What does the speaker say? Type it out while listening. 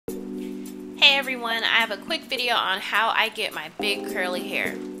Hey everyone, I have a quick video on how I get my big curly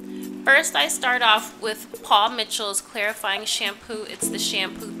hair. First, I start off with Paul Mitchell's clarifying shampoo. It's the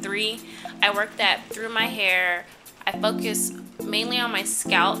Shampoo 3. I work that through my hair. I focus mainly on my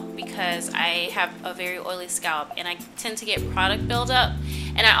scalp because I have a very oily scalp and I tend to get product buildup.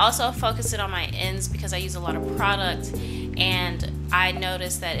 And I also focus it on my ends because I use a lot of product, and I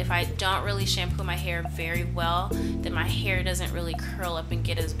notice that if I don't really shampoo my hair very well, then my hair doesn't really curl up and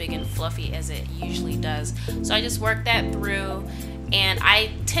get as big and fluffy as it usually does. So I just work that through, and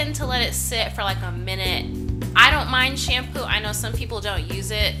I tend to let it sit for like a minute. I don't mind shampoo. I know some people don't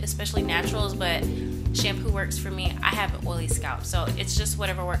use it, especially naturals, but shampoo works for me. I have an oily scalp, so it's just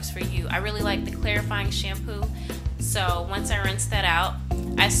whatever works for you. I really like the clarifying shampoo. So once I rinse that out,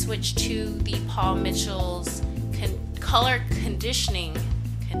 I switch to the Paul Mitchell's color conditioner,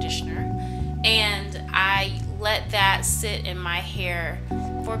 and I let that sit in my hair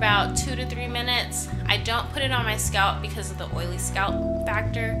for about 2 to 3 minutes. I don't put it on my scalp because of the oily scalp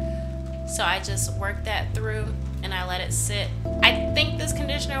factor, so I just work that through and I let it sit. I think this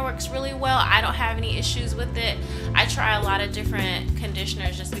conditioner works really well. I don't have any issues with it. I try a lot of different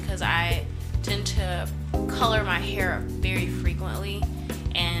conditioners just because I tend to color my hair very frequently,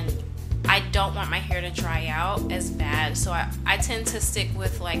 and I don't want my hair to dry out as bad, so I tend to stick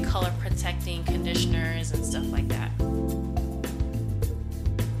with like color protecting conditioners and stuff like that.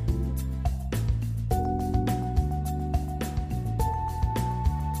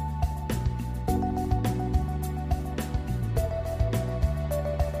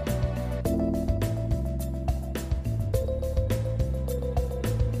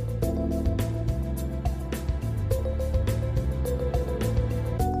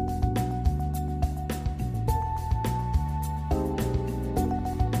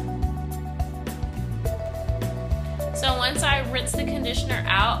 So once I rinse the conditioner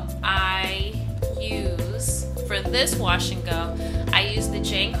out, I use, for this wash and go, I use the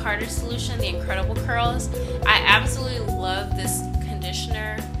Jane Carter solution, the Incredible Curls. I absolutely love this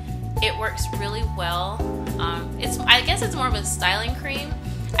conditioner. It works really well. I guess it's more of a styling cream.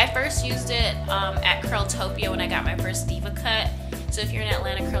 I first used it at Curltopia when I got my first Diva cut. So if you're in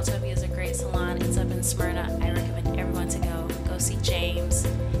Atlanta, Curltopia is a great salon. It's up in Smyrna. I recommend everyone to go see James.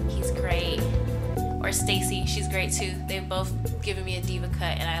 He's great. Or Stacy, she's great too. They've both given me a Diva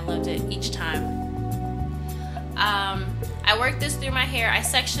cut and I loved it each time. I work this through my hair. I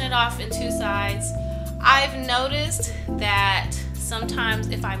section it off in 2 sides. I've noticed that sometimes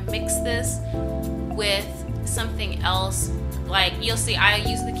if I mix this with something else, like you'll see I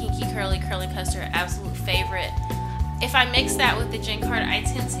use the Kinky Curling Custard, absolute favorite. If I mix that with the Jane Carter, I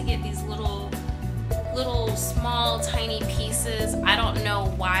tend to get these little small tiny pieces. I don't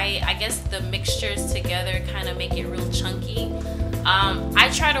know why. I guess the mixtures together kind of make it real chunky.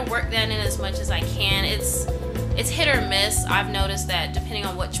 I try to work that in as much as I can. It's hit or miss. I've noticed that depending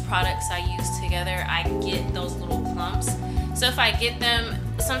on which products I use together, I get those little clumps. So if I get them,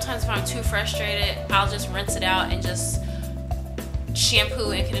 sometimes if I'm too frustrated, I'll just rinse it out and just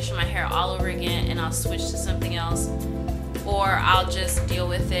shampoo and condition my hair all over again, and I'll switch to something else. Or I'll just deal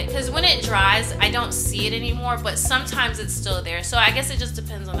with it, because when it dries I don't see it anymore, but sometimes it's still there. So I guess it just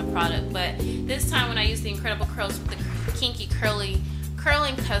depends on the product. But this time when I used the Incredible Curls with the Kinky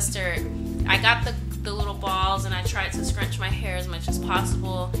Curling Custard, I got the little balls and I tried to scrunch my hair as much as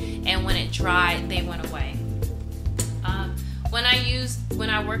possible, and when it dried they went away. When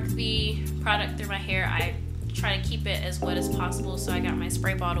I work the product through my hair, I try to keep it as wet as possible. So I got my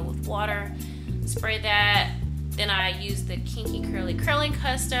spray bottle with water, spray that. Then I use the Kinky Curling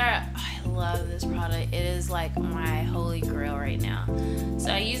Custard. I love this product. It is like my holy grail right now.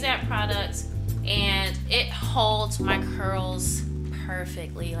 So I use that product and it holds my curls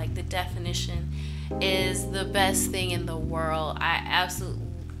perfectly. Like, the definition is the best thing in the world. I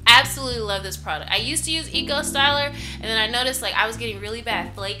absolutely love this product. I used to use Eco Styler, and then I noticed like I was getting really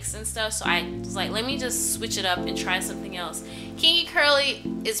bad flakes and stuff, so I was like, let me just switch it up and try something else. Kinky Curly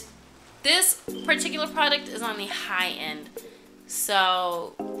is, this particular product is on the high end,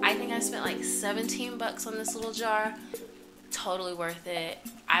 so I think I spent like 17 bucks on this little jar. Totally worth it.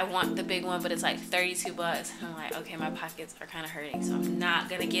 I want the big one, but it's like 32 bucks. I'm like, okay, my pockets are kind of hurting, so I'm not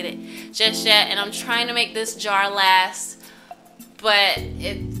gonna get it just yet. And I'm trying to make this jar last, but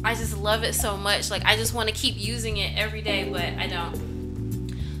I just love it so much. Like, I just want to keep using it every day, but I don't.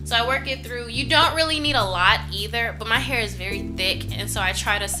 So I work it through. You don't really need a lot either, but my hair is very thick, and so I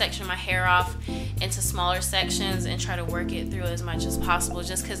try to section my hair off into smaller sections and try to work it through as much as possible,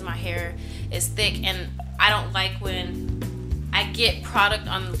 just because my hair is thick and I don't like when I get product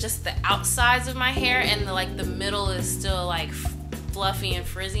on just the outsides of my hair and the middle is still like fluffy and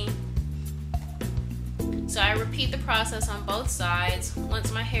frizzy. So I repeat the process on both sides.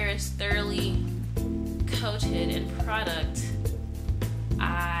 Once my hair is thoroughly coated in product,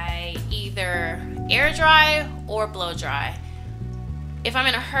 I either air dry or blow dry. If I'm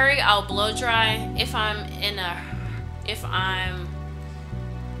in a hurry, I'll blow dry. If I'm in a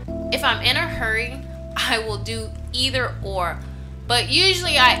hurry, I will do either or. But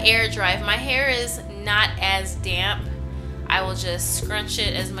usually I air dry. If my hair is not as damp, I will just scrunch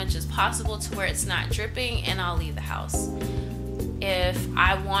it as much as possible to where it's not dripping, and I'll leave the house. If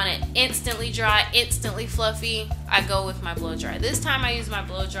I want it instantly dry, instantly fluffy, I go with my blow dryer. This time I use my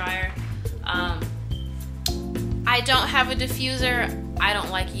blow dryer. I don't have a diffuser. I don't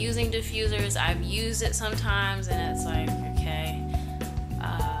like using diffusers. I've used it sometimes and it's like, okay,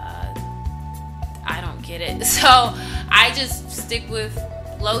 I don't get it. So I just stick with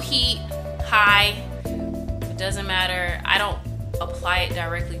low heat, high. It doesn't matter. I don't apply it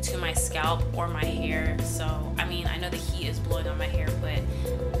directly to my scalp or my hair. So, I mean, I know the heat is blowing on my hair, but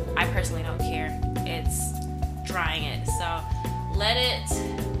I personally don't care. It's drying it. So let it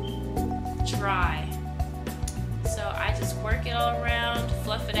dry. So I just work it all around,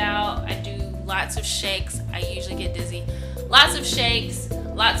 fluff it out. I do lots of shakes. I usually get dizzy. Lots of shakes,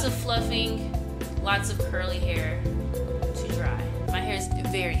 lots of fluffing, lots of curly hair to dry. My hair is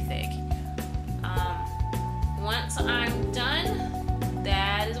very thick. Once I'm done,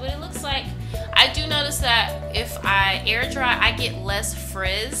 that is what it looks like. I do notice that if I air dry, I get less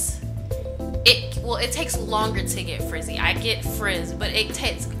frizz. It takes longer to get frizzy. I get frizz, but it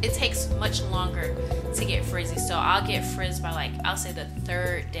takes much longer to get frizzy. So I'll get frizz by, like, I'll say the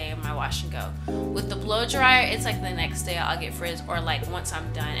third day of my wash and go. With the blow dryer, it's like the next day I'll get frizz, or like once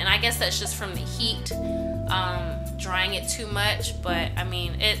I'm done. And I guess that's just from the heat, drying it too much. But I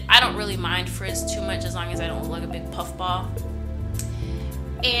mean, I don't really mind frizz too much as long as I don't look like a big puff ball.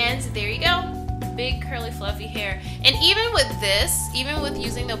 And there you go. Big curly fluffy hair. And even with this, even with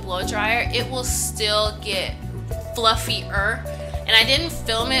using the blow dryer, it will still get fluffier. And I didn't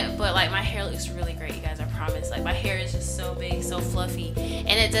film it, but like my hair looks really great, you guys, I promise. Like my hair is just so big, so fluffy. And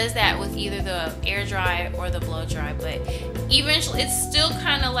it does that with either the air dry or the blow dry. But eventually it's still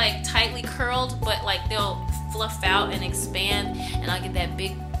kind of like tightly curled, but like they'll fluff out and expand, and I'll get that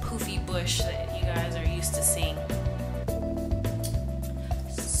big poofy bush that you guys are used to seeing.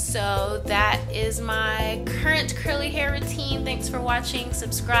 So that is my current curly hair routine. Thanks for watching.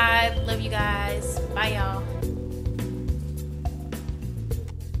 Subscribe. Love you guys. Bye, y'all.